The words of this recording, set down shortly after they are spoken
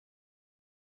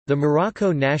The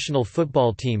Morocco national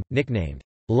football team, nicknamed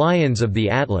Lions of the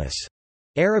Atlas,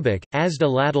 Arabic, Asda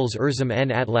Ladals Erzam en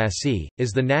Atlasi,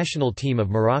 is the national team of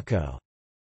Morocco.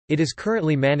 It is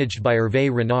currently managed by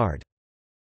Hervé Renard.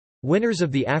 Winners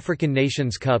of the African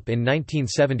Nations Cup in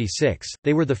 1976,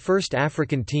 they were the first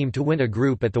African team to win a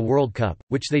group at the World Cup,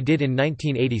 which they did in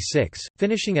 1986,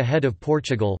 finishing ahead of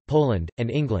Portugal, Poland,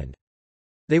 and England.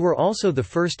 They were also the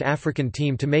first African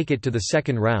team to make it to the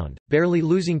second round, barely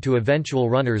losing to eventual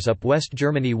runners-up West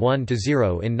Germany 1-0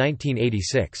 in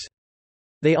 1986.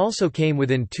 They also came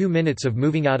within 2 minutes of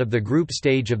moving out of the group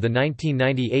stage of the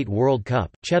 1998 World Cup,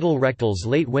 Kjetil Rekdal's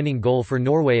late winning goal for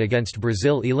Norway against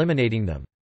Brazil eliminating them.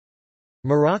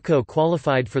 Morocco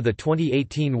qualified for the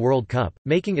 2018 World Cup,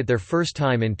 making it their first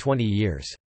time in 20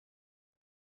 years.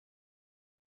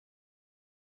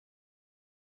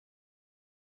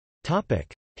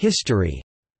 History.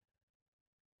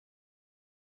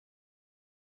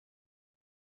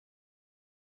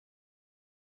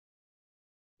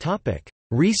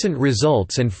 Recent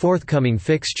results and forthcoming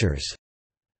fixtures.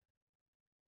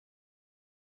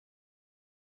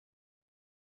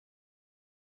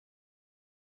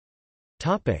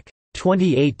 Topic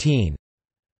 2018.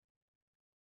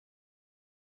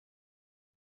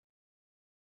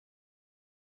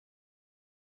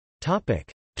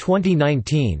 Topic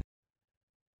 2019.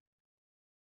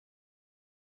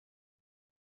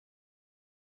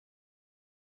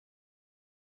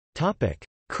 Topic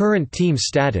Current team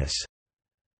status.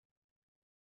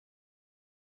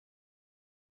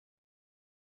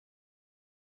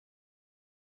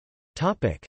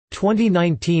 Topic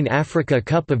 2019 Africa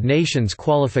Cup of Nations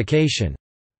qualification.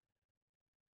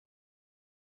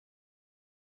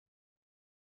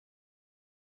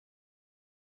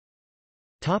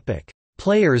 Topic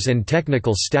Players and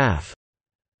technical staff.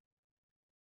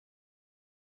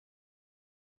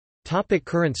 Topic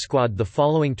Current squad. The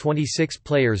following 26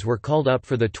 players were called up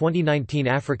for the 2019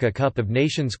 Africa Cup of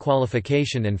Nations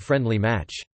qualification and friendly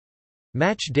match.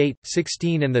 Match date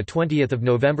 16 and 20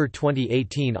 November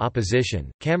 2018.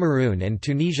 Opposition: Cameroon and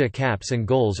Tunisia. Caps and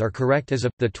goals are correct as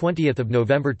of the 20th of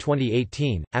November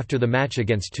 2018 after the match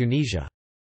against Tunisia.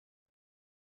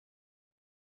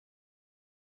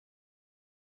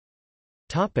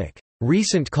 Topic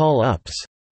Recent call-ups.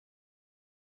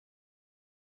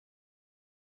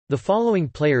 The following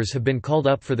players have been called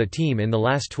up for the team in the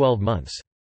last 12 months.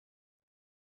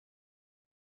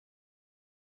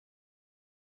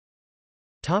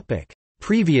 Topic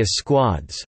Previous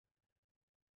squads.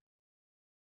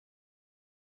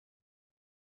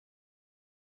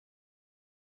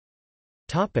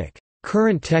 Topic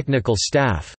Current technical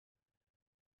staff.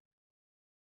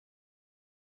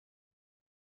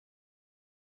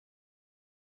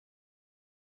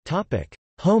 Topic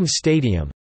Home stadium.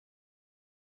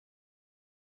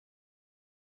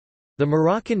 The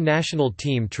Moroccan national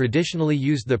team traditionally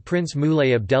used the Prince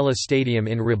Moulay Abdallah Stadium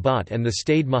in Rabat and the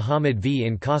Stade Mohammed V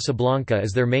in Casablanca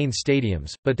as their main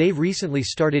stadiums, but they've recently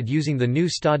started using the new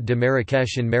Stade de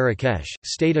Marrakech in Marrakech,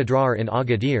 Stade Adrar in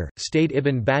Agadir, Stade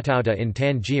Ibn Battuta in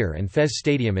Tangier and Fez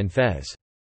Stadium in Fez.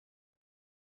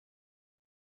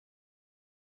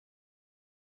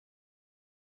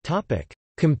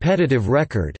 Competitive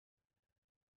record.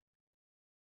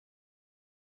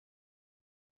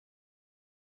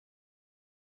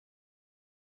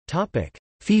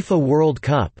 FIFA World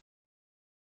Cup.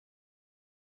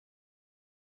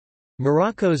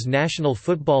 Morocco's national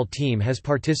football team has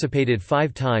participated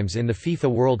 5 times in the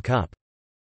FIFA World Cup.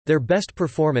 Their best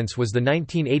performance was the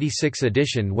 1986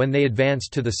 edition when they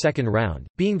advanced to the second round,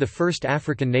 being the first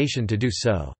African nation to do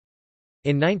so.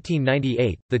 In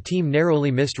 1998, the team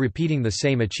narrowly missed repeating the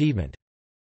same achievement.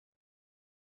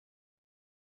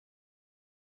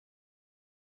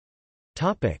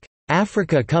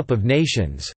 Africa Cup of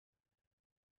Nations.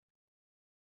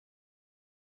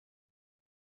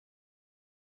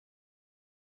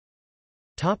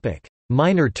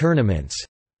 Minor tournaments.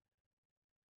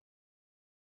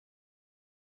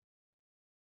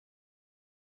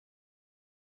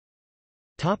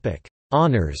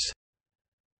 Honors.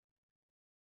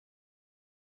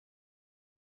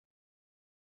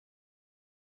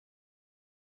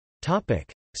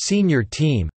 Senior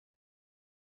team.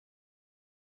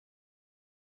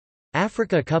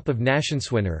 Africa Cup of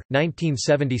Nations winner,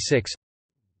 1976.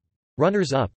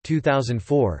 Runners-up,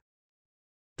 2004.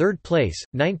 Third place,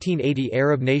 1980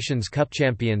 Arab Nations Cup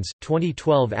champions,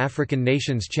 2012 African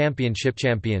Nations Championship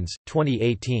champions,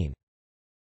 2018.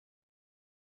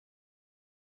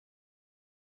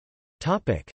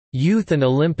 Youth and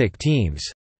Olympic teams.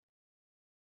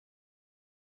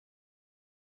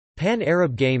 Pan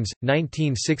Arab Games,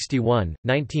 1961,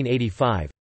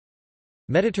 1985.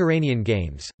 Mediterranean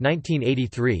Games,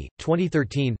 1983,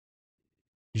 2013.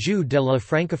 Jeux de la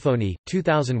Francophonie,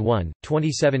 2001,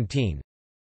 2017.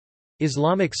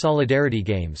 Islamic Solidarity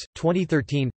Games,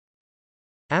 2013.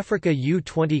 Africa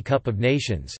U20 Cup of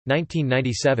Nations,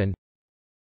 1997.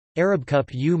 Arab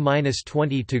Cup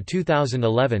U-20 to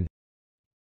 2011.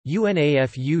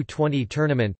 UNAF U20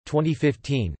 Tournament,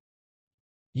 2015.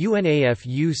 UNAF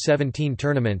U17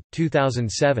 Tournament,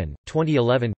 2007,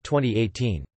 2011,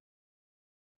 2018.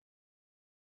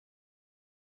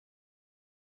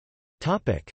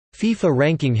 FIFA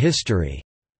ranking history.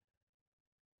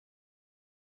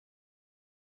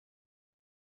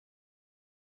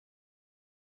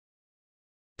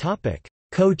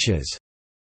 Coaches.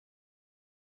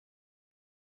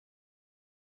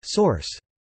 Source.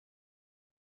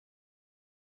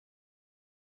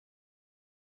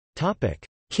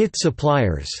 Kit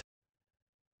suppliers.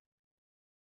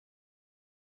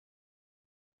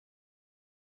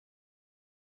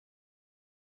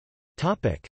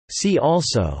 See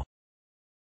also: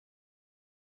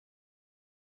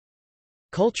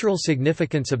 Cultural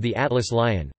significance of the Atlas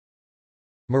lion,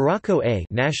 Morocco A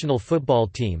national football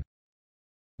team,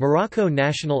 Morocco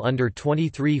national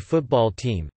under-23 football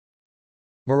team,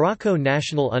 Morocco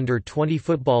national under-20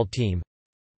 football team,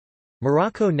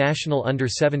 Morocco national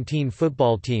under-17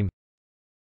 football team,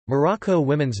 Morocco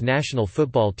women's national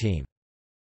football team.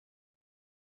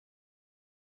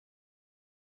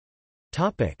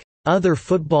 Other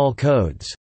football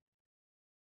codes.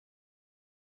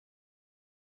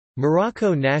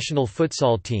 Morocco national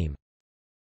futsal team,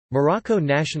 Morocco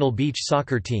national beach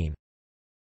soccer team.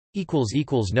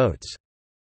 Notes